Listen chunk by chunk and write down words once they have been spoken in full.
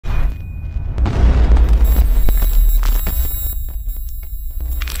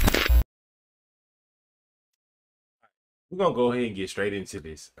we're gonna go ahead and get straight into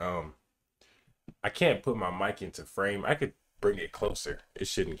this. I can't put my mic into frame. I could bring it closer. It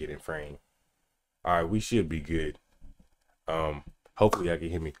shouldn't get in frame. All right, we should be good. Hopefully y'all can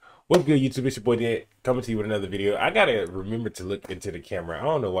hear me. What's good, YouTube? It's your boy Dan coming to you with another video. I gotta remember to look into the camera. I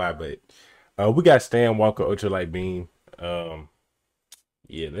don't know why, but we got Stan Walker Ultralight Beam.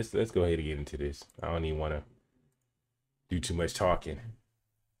 Yeah, let's go ahead and get into this. I don't even want to do too much talking.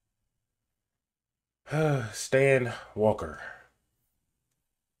 Stan Walker.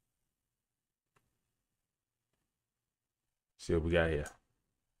 See what we got here.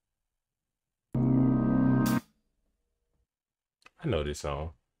 I know this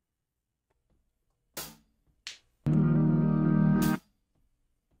song.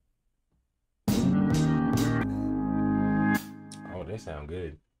 Oh, that sound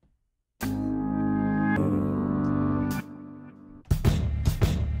good.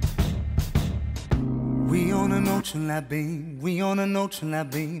 We on an ultralight beam, we on an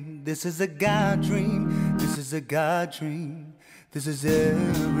ultralight beam. This is a God dream, this is a God dream. This is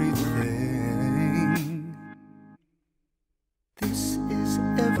everything. This is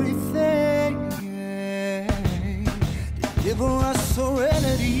everything. Deliver us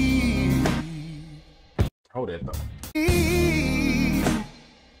serenity. Hold that though.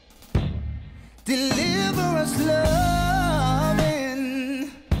 Deliver us loving.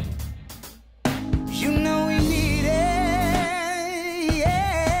 You know we need it.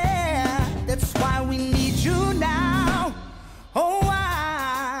 Yeah, that's why we need you now. Oh,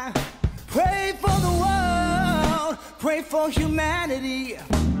 I pray for the world, pray for humanity.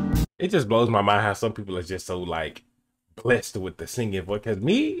 It just blows my mind how some people are just so like blessed with the singing voice. Cause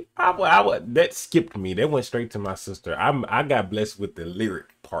me, I would that skipped me. That went straight to my sister. I got blessed with the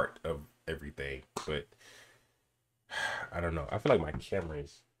lyric part of everything, but I don't know. I feel like my camera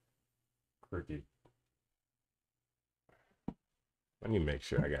is crooked. Let me make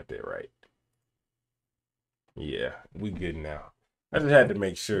sure I got that right. Yeah, we good now. I just had to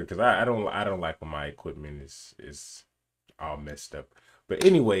make sure because I don't like when my equipment is all messed up. But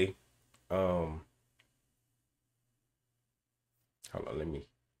anyway, hold on, let me.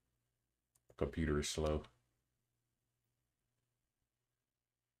 Computer is slow.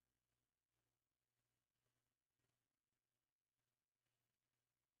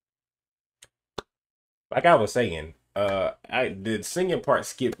 Like I was saying, the singing part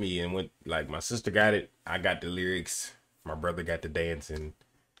skipped me and went like my sister got it. I got the lyrics. My brother got the dancing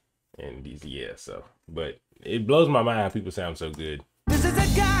and these, yeah, so, but it blows my mind how people sound so good. This is a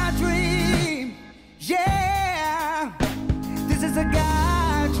God dream, yeah. This is a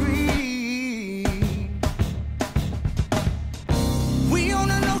God dream. We on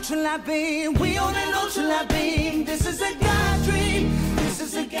an ultralight beam, we on an ultralight beam. This is a God dream, this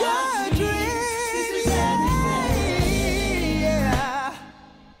is a God dream. This is everything, yeah.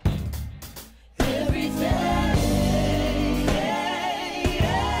 Everything,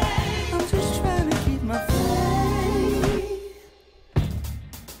 yeah. I'm just trying to keep my faith,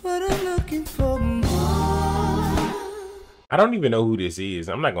 but I'm looking for more. I don't even know who this is.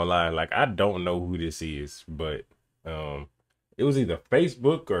 I'm not gonna lie, like I don't know who this is, but it was either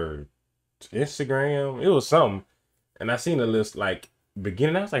Facebook or Instagram. It was something, and I seen a list like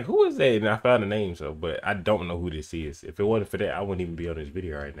beginning. I was like, who is that? And I found the name. So, but I don't know who this is. If it wasn't for that, I wouldn't even be on this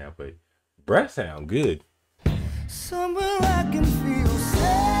video right now. But bruh, sound good. Somewhere I can feel safe.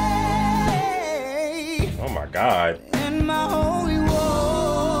 Oh my God. In my holy war,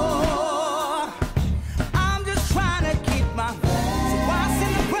 I'm just trying to keep my faith. So why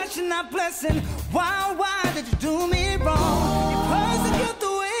send oppression, not blessing? Why did you do me wrong? You persecute the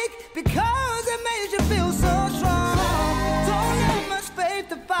weak because it made you feel so strong. Don't have much faith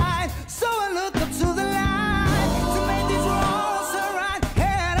to fight, so I look up to the light to make these wrongs right.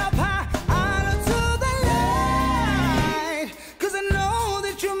 Head up high, I look to the light, 'cause I know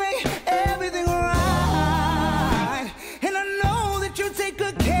that you make everything right, and I know that you take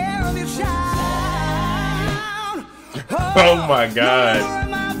good care of your child. Oh my God.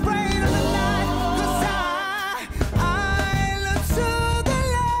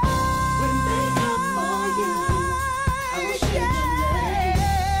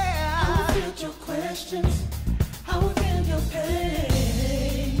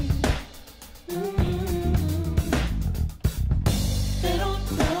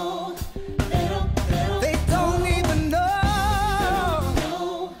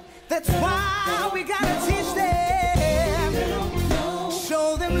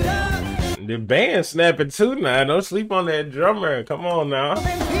 The band snapping too now. Don't sleep on that drummer. Come on now.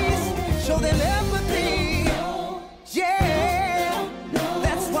 Show them empathy. Yeah,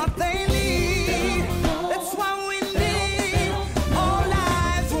 that's what they need. That's what we need.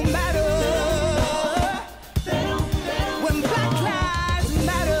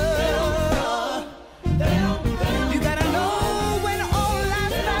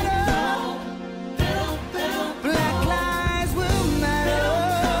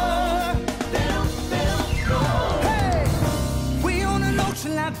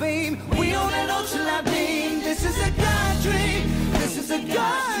 ultralight beam. We on an ultralight beam. This is a God dream. This is a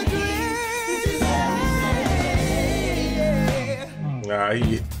God dream. Nah,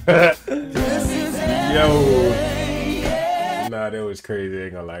 he. This is Yo. Nah, that was crazy. I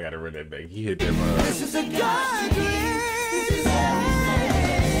ain't gonna lie, I gotta run that back. He hit them. This is a God dream.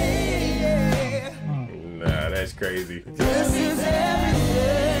 Nah, that's crazy. This is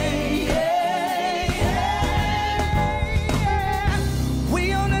everything.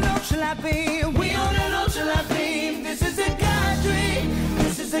 We on an ultralight beam. We on an ultralight beam. This is a God dream.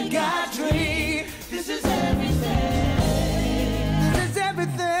 This is a God dream. This is everything. This is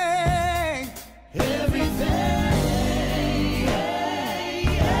everything. Everything.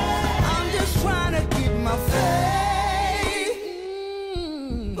 I'm just trying to keep my faith,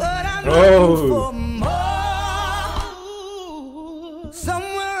 but I'm looking for more.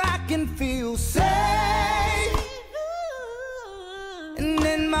 Somewhere I can feel safe, and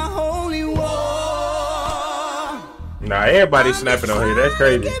in my holy war. Nah, everybody's snapping on here. That's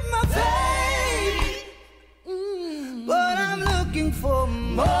crazy. Keep my faith, but I'm looking for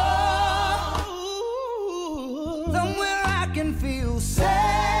more. Somewhere I can feel safe,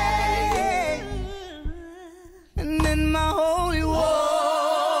 and in my holy war.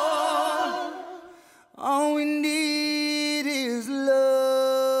 All we need is love.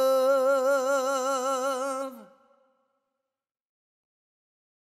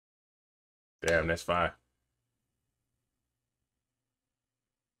 Damn, that's fine.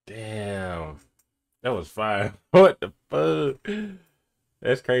 Damn, that was fine. What the fuck?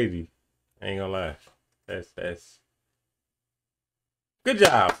 That's crazy. I ain't gonna lie. That's good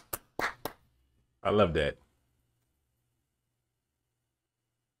job. I love that.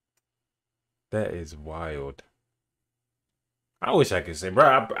 That is wild. I wish I could sing,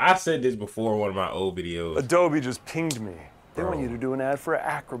 bro. I said this before in one of my old videos. Adobe just pinged me. They Bro. want you to do an ad for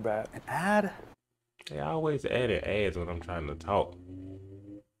Acrobat. An ad? They always added ads when I'm trying to talk.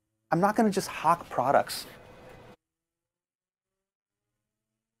 I'm not gonna just hawk products.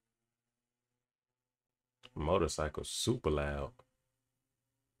 Motorcycle super loud.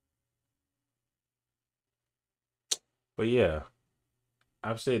 But yeah,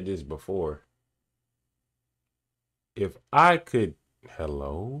 I've said this before. If I could,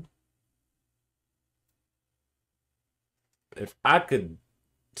 hello? If I could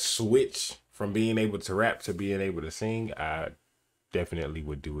switch from being able to rap to being able to sing, I definitely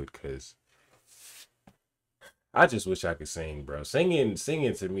would do it, because I just wish I could sing, bro. Singing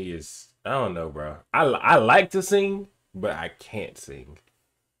to me is, I don't know, bro. I like to sing, but I can't sing.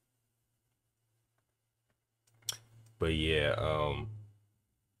 But yeah,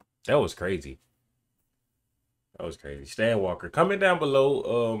 that was crazy. That was crazy. Stan Walker. Comment down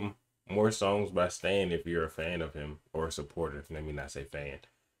below more songs by Stan if you're a fan of him, or a supporter. Let me not say fan.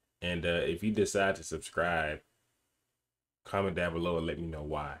 And if you decide to subscribe, comment down below and let me know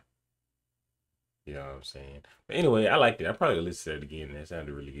why. You know what I'm saying? But anyway, I liked it. I probably listen to it again. That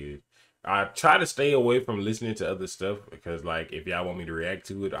sounded really good. I try to stay away from listening to other stuff, because like, if y'all want me to react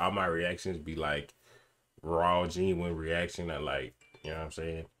to it, all my reactions be like raw, genuine reaction. I like, you know what I'm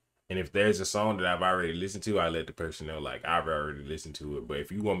saying? And if there's a song that I've already listened to, I let the person know, like, I've already listened to it. But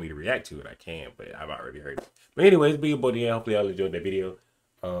if you want me to react to it, I can, but I've already heard it. But anyways, be your boy, Dan. Hopefully y'all enjoyed that video.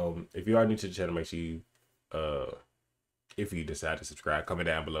 If you are new to the channel, make sure you, if you decide to subscribe, comment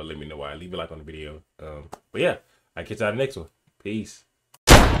down below, let me know why. Leave a like on the video. But yeah, I'll catch y'all in the next one. Peace.